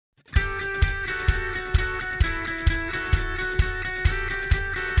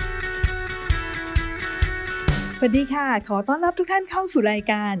สวัสดีค่ะขอต้อนรับทุกท่านเข้าสู่ราย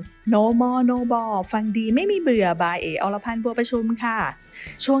การ No More No Ball ฟังดีไม่มีเบื่อบายอรพันธ์บัวประชุมค่ะ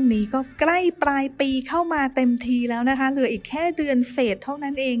ช่วงนี้ก็ใกล้ปลายปีเข้ามาเต็มทีแล้วนะคะเหลืออีกแค่เดือนเศษเท่า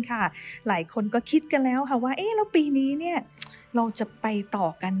นั้นเองค่ะหลายคนก็คิดกันแล้วค่ะว่าแล้วปีนี้เนี่ยเราจะไปต่อ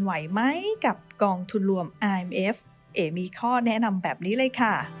กันไหวไหมกับกองทุนรวม IMF มีข้อแนะนำแบบนี้เลย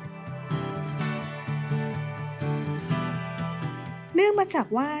ค่ะเนื่องมาจาก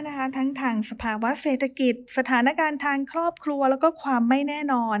ว่านะคะทั้งทางสภาวะเศรษฐกิจสถานการณ์ทางครอบครัวแล้วก็ความไม่แน่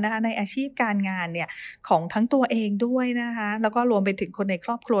นอนนะคะในอาชีพการงานเนี่ยของทั้งตัวเองด้วยนะคะแล้วก็รวมไปถึงคนในค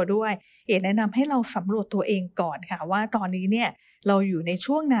รอบครัวด้วยแนะนำให้เราสำรวจตัวเองก่อนค่ะว่าตอนนี้เนี่ยเราอยู่ใน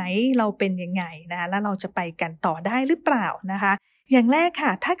ช่วงไหนเราเป็นยังไงนะคะแล้วเราจะไปกันต่อได้หรือเปล่านะคะอย่างแรกค่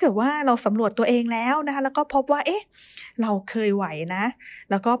ะถ้าเกิดว่าเราสำรวจตัวเองแล้วนะคะแล้วก็พบว่าเราเคยไหวนะ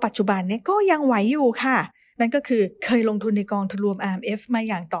แล้วก็ปัจจุบันเนี่ยก็ยังไหวอยู่ค่ะนั่นก็คือเคยลงทุนในกองทุนรวม IMF มา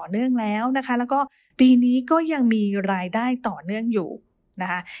อย่างต่อเนื่องแล้วนะคะแล้วก็ปีนี้ก็ยังมีรายได้ต่อเนื่องอยู่นะ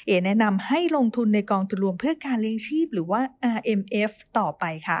คะแนะนำให้ลงทุนในกองทุนรวมเพื่อการเลี้ยงชีพหรือว่า RMF ต่อไป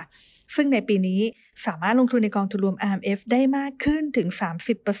ค่ะซึ่งในปีนี้สามารถลงทุนในกองทุนรวม RMF ได้มากขึ้นถึง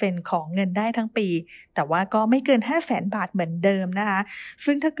 30% ของเงินได้ทั้งปีแต่ว่าก็ไม่เกิน 500,000 บาทเหมือนเดิมนะคะ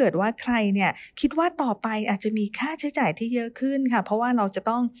ซึ่งถ้าเกิดว่าใครเนี่ยคิดว่าต่อไปอาจจะมีค่าใช้จ่ายที่เยอะขึ้นค่ะเพราะว่าเราจะ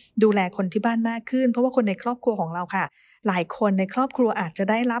ต้องดูแลคนที่บ้านมากขึ้นเพราะว่าคนในครอบครัวของเราค่ะหลายคนในครอบครัวอาจจะ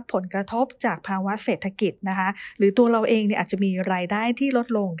ได้รับผลกระทบจากภาวะเศรษฐกิจนะคะหรือตัวเราเองเนี่ยอาจจะมีรายได้ที่ลด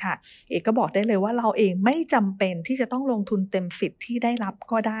ลงค่ะก็บอกได้เลยว่าเราเองไม่จำเป็นที่จะต้องลงทุนเต็มสิทธิ์ที่ได้รับ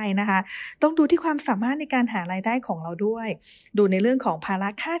ก็ได้นะคะต้องดูที่ความสามารถในการหารายได้ของเราด้วยดูในเรื่องของภาระ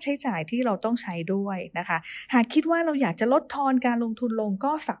ค่าใช้จ่ายที่เราต้องใช้ด้วยนะคะหากคิดว่าเราอยากจะลดทอนการลงทุนลง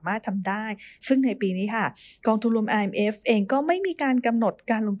ก็สามารถทำได้ซึ่งในปีนี้ค่ะกองทุนรวม IMF เองก็ไม่มีการกำหนด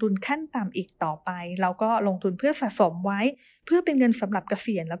การลงทุนขั้นต่ำอีกต่อไปเราก็ลงทุนเพื่อสะสมไว้เพื่อเป็นเงินสำหรับเก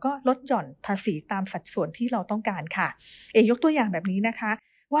ษียณแล้วก็ลดหย่อนภาษีตามสัดส่วนที่เราต้องการค่ะยกตัวอย่างแบบนี้นะคะ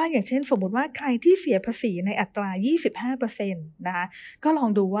ว่าอย่างเช่นสมมุติว่าใครที่เสียภาษีในอัตรา 25% นะคะก็ลอง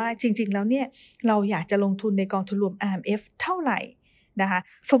ดูว่าจริงๆแล้วเนี่ยเราอยากจะลงทุนในกองทุนรวม IMF เท่าไหร่นะคะ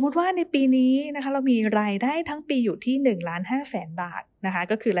สมมุติว่าในปีนี้นะคะเรามีรายได้ทั้งปีอยู่ที่ 1,500,000 บาทนะคะ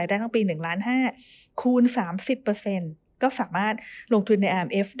ก็คือรายได้ทั้งปี 1,500,000 คูณ 30%ก็สามารถลงทุนใน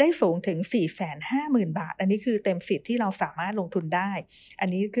IMF ได้สูงถึง 450,000 บาทอันนี้คือเต็มสิทธิ์ที่เราสามารถลงทุนได้อัน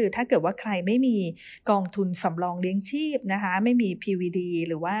นี้คือถ้าเกิดว่าใครไม่มีกองทุนสำรองเลี้ยงชีพนะคะไม่มี PVD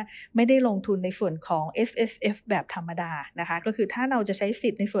หรือว่าไม่ได้ลงทุนในส่วนของ SSF แบบธรรมดานะคะก็คือถ้าเราจะใช้สิ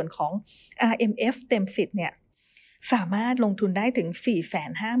ทธิ์ในส่วนของ RMF เต็มสิทธิ์เนี่ยสามารถลงทุนได้ถึง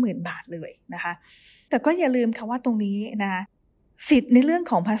 450,000 บาทเลยนะคะแต่ก็อย่าลืมค่ะว่าตรงนี้นะสิทธิ์ในเรื่อง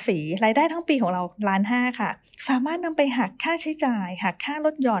ของภาษีรายได้ทั้งปีของเรา1,500,000ค่ะสามารถนำไปหักค่าใช้จ่ายหักค่าล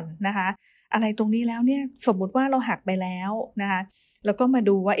ดหย่อนนะคะอะไรตรงนี้แล้วเนี่ยสมมุติว่าเราหักไปแล้วนะคะแล้วก็มา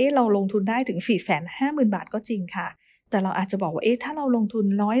ดูว่าเราลงทุนได้ถึง 450,000 บาทก็จริงค่ะแต่เราอาจจะบอกว่าถ้าเราลงทุน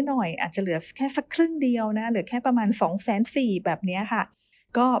น้อยหน่อยอาจจะเหลือแค่สักครึ่งเดียวนะเหลือแค่ประมาณ 240,000 แบบนี้ค่ะ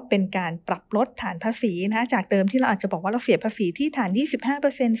ก็เป็นการปรับลดฐานภาษีนะจากเดิมที่เราอาจจะบอกว่าเราเสียภาษีที่ฐาน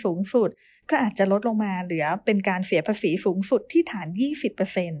 25% สูงสุดก็อาจจะลดลงมาเหลือเป็นการเสียภาษีสูงสุดที่ฐาน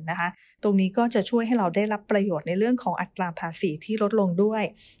 20% นะคะตรงนี้ก็จะช่วยให้เราได้รับประโยชน์ในเรื่องของอัตราภาษีที่ลดลงด้วย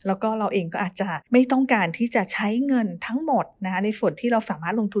แล้วก็เราเองก็อาจจะไม่ต้องการที่จะใช้เงินทั้งหมดนะคะในส่วนที่เราสามา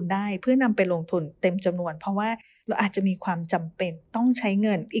รถลงทุนได้เพื่อนำไปลงทุนเต็มจำนวนเพราะว่าเราอาจจะมีความจำเป็นต้องใช้เ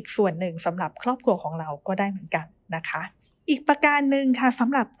งินอีกส่วนหนึ่งสำหรับครอบครัวของเราก็ได้เหมือนกันนะคะอีกประการหนึ่งค่ะส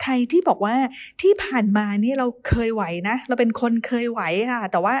ำหรับใครที่บอกว่าที่ผ่านมานี่เราเคยไหวนะเราเป็นคนเคยไหวค่ะ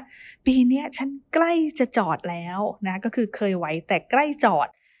แต่ว่าปีนี้ฉันใกล้จะจอดแล้วนะก็คือเคยไหวแต่ใกล้จอด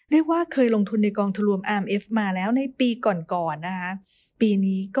เรียกว่าเคยลงทุนในกองทุนรวม IMF มาแล้วในปีก่อนๆนะคะปี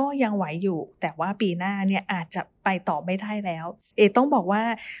นี้ก็ยังไหวอยู่แต่ว่าปีหน้าเนี่ยอาจจะไปต่อไม่ได้แล้วต้องบอกว่า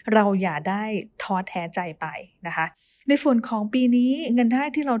เราอย่าได้ท้อแท้ใจไปนะคะในส่วนของปีนี้เงินได้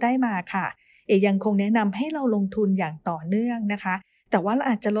ที่เราได้มาค่ะยังคงแนะนำให้เราลงทุนอย่างต่อเนื่องนะคะแต่ว่าเรา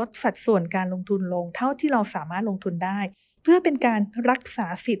อาจจะลดสัดส่วนการลงทุนลงเท่าที่เราสามารถลงทุนได้เพื่อเป็นการรักษา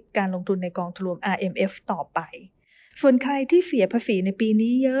สิทธิ์การลงทุนในกองทุนรวม RMF ต่อไปส่วนใครที่เสียภาษีในปี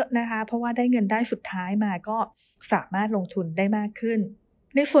นี้เยอะนะคะเพราะว่าได้เงินได้สุดท้ายมาก็สามารถลงทุนได้มากขึ้น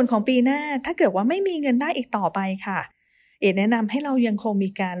ในส่วนของปีหน้าถ้าเกิดว่าไม่มีเงินได้อีกต่อไปค่ะแนะนำให้เรายังคงมี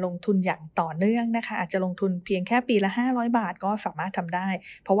การลงทุนอย่างต่อเนื่องนะคะอาจจะลงทุนเพียงแค่ปีละ500 บาทก็สามารถทำได้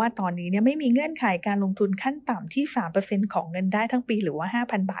เพราะว่าตอนนี้เนี่ยไม่มีเงื่อนไขการลงทุนขั้นต่ำที่ 3% ของเงินได้ทั้งปีหรือว่า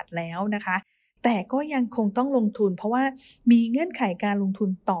 5,000 บาทแล้วนะคะแต่ก็ยังคงต้องลงทุนเพราะว่ามีเงื่อนไขการลงทุน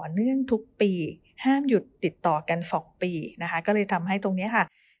ต่อเนื่องทุกปีห้ามหยุดติดต่อกัน2 ปีนะคะก็เลยทำให้ตรงนี้ค่ะ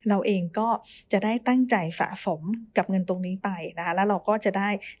เราเองก็จะได้ตั้งใจสะสมกับเงินตรงนี้ไปนะคะแล้วเราก็จะได้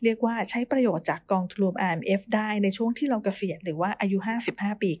เรียกว่าใช้ประโยชน์จากกองทุนรวม IMF ได้ในช่วงที่เราเกษียณหรือว่าอายุ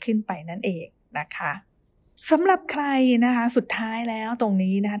55 ปีขึ้นไปนั่นเองนะคะ สำหรับใครนะคะสุดท้ายแล้วตรง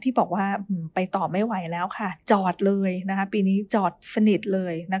นี้นะคะที่บอกว่าไปต่อไม่ไหวแล้วค่ะจอดเลยนะคะปีนี้จอดสนิทเล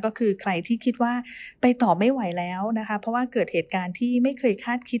ยนั่นก็คือใครที่คิดว่าไปต่อไม่ไหวแล้วนะคะเพราะว่าเกิดเหตุการณ์ที่ไม่เคยค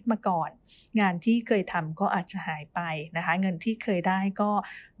าดคิดมาก่อนงานที่เคยทำก็อาจจะหายไปนะคะเงินที่เคยได้ก็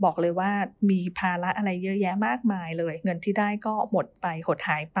บอกเลยว่ามีภาระอะไรเยอะแยะมากมายเลยเงินที่ได้ก็หมดไปหด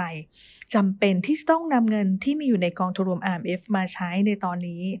หายไปจำเป็นที่ต้องนำเงินที่มีอยู่ในกองทุนรวม RMF มาใช้ในตอน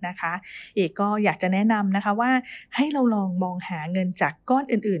นี้นะคะเอกก็อยากจะแนะนำนะคะว่าให้เราลองมองหาเงินจากก้อน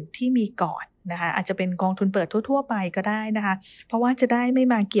อื่นๆที่มีก่อนนะคะอาจจะเป็นกองทุนเปิดทั่วๆไปก็ได้นะคะเพราะว่าจะได้ไม่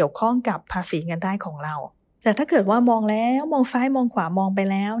มาเกี่ยวข้องกับภาษีเงินได้ของเราแต่ถ้าเกิดว่ามองแล้วมองซ้ายมองขวามองไป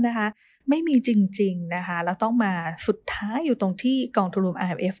แล้วนะคะไม่มีจริงๆนะคะแล้วต้องมาสุดท้ายอยู่ตรงที่กองทุนรวม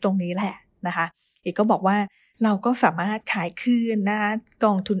RMF ตรงนี้แหละนะคะเอกก็บอกว่าเราก็สามารถขายคืนนะคะก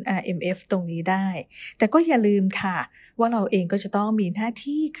องทุน RMF ตรงนี้ได้แต่ก็อย่าลืมค่ะว่าเราเองก็จะต้องมีหน้า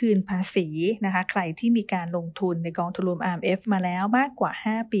ที่คืนภาษีนะคะใครที่มีการลงทุนในกองทุนรวม RMF มาแล้วมากกว่า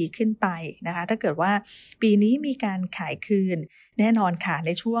5ปีขึ้นไปนะคะถ้าเกิดว่าปีนี้มีการขายคืนแน่นอนค่ะใ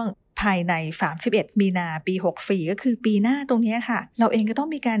นช่วงภายใน31มีนาปี64ก็คือปีหน้าตรงนี้ค่ะเราเองก็ต้อง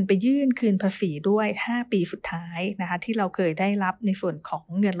มีการไปยื่นคืนภาษีด้วย5ปีสุดท้ายนะคะที่เราเคยได้รับในส่วนของ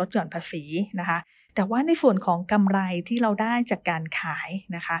เงินลดหย่อนภาษีนะคะแต่ว่าในส่วนของกำไรที่เราได้จากการขาย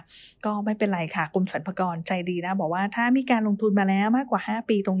นะคะก็ไม่เป็นไรค่ะกรมสรรพากรใจดีนะบอกว่าถ้ามีการลงทุนมาแล้วมากกว่า5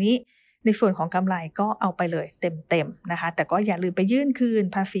ปีตรงนี้ในส่วนของกำไรก็เอาไปเลยเต็มๆนะคะแต่ก็อย่าลืมไปยื่นคืน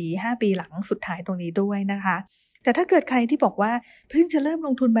ภาษี5ปีหลังสุดท้ายตรงนี้ด้วยนะคะแต่ถ้าเกิดใครที่บอกว่าเพิ่งจะเริ่มล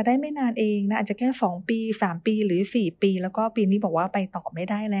งทุนมาได้ไม่นานเองนะอาจจะแค่2ปี3ปีหรือ4ปีแล้วก็ปีนี้บอกว่าไปต่อไม่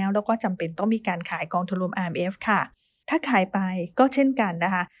ได้แล้วก็จำเป็นต้องมีการขายกองทุนรวม RMF ค่ะถ้าขายไปก็เช่นกันน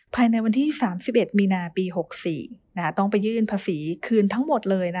ะคะภายในวันที่31มีนาปี64นะคะต้องไปยื่นภาษีคืนทั้งหมด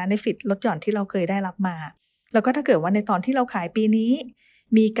เลยนะในสิทธิ์ลดหย่อนที่เราเคยได้รับมาแล้วก็ถ้าเกิดว่าในตอนที่เราขายปีนี้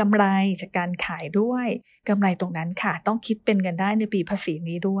มีกำไรจากการขายด้วยกำไรตรงนั้นค่ะต้องคิดเป็นเงินได้ในปีภาษี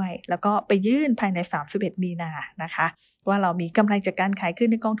นี้ด้วยแล้วก็ไปยื่นภายใน31มีนานะคะว่าเรามีกำไรจากการขายขึ้น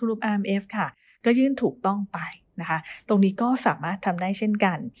ในกองทุนรวม RMF ค่ะก็ยื่นถูกต้องไปนะคะตรงนี้ก็สามารถทำได้เช่น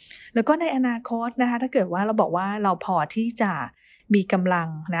กันแล้วก็ในอนาคตนะคะถ้าเกิดว่าเราบอกว่าเราพอที่จะมีกำลัง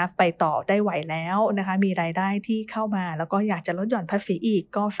นะไปต่อได้ไหวแล้วนะคะมีรายได้ที่เข้ามาแล้วก็อยากจะลดหย่อนภาษีอีก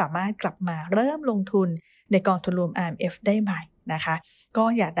ก็สามารถกลับมาเริ่มลงทุนในกองทุนรวม RMF ได้ใหม่นะคะก็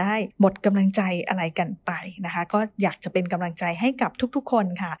อย่าได้หมดกำลังใจอะไรกันไปนะคะก็อยากจะเป็นกำลังใจให้กับทุกๆคน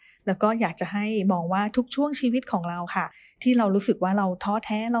ค่ะแล้วก็อยากจะให้มองว่าทุกช่วงชีวิตของเราค่ะที่เรารู้สึกว่าเราท้อแ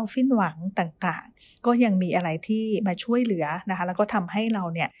ท้เราสิ้นหวังต่างๆก็ยังมีอะไรที่มาช่วยเหลือนะคะแล้วก็ทำให้เรา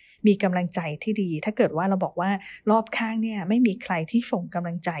เนี่ยมีกำลังใจที่ดีถ้าเกิดว่าเราบอกว่ารอบข้างเนี่ยไม่มีใครที่ส่งกำ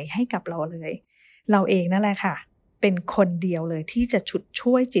ลังใจให้กับเราเลยเราเองนั่นแหละค่ะเป็นคนเดียวเลยที่จะฉุด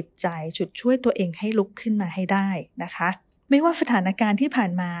ช่วยจิตใจฉุดช่วยตัวเองให้ลุกขึ้นมาให้ได้นะคะไม่ว่าสถานการณ์ที่ผ่า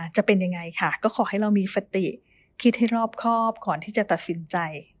นมาจะเป็นยังไงค่ะก็ขอให้เรามีสติคิดให้รอบคอบก่อนที่จะตัดสินใจ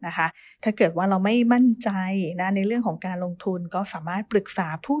นะคะถ้าเกิดว่าเราไม่มั่นใจนะในเรื่องของการลงทุนก็สามารถปรึกษา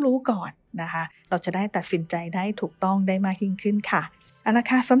ผู้รู้ก่อนนะคะเราจะได้ตัดสินใจได้ถูกต้องได้มากยิ่งขึ้นค่ะเอาละ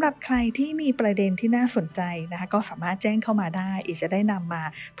ค่ะสำหรับใครที่มีประเด็นที่น่าสนใจนะคะก็สามารถแจ้งเข้ามาได้อีกจะได้นำมา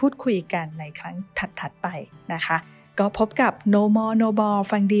พูดคุยกันในครั้งถัดๆไปนะคะก็พบกับ No More No Ball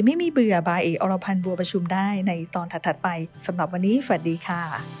ฟังดีไม่มีเบื่อบายเอกอรพันธ์บัวประชุมได้ในตอนถัดๆไปสำหรับวันนี้สวัสดีค่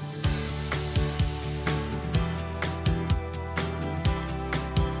ะ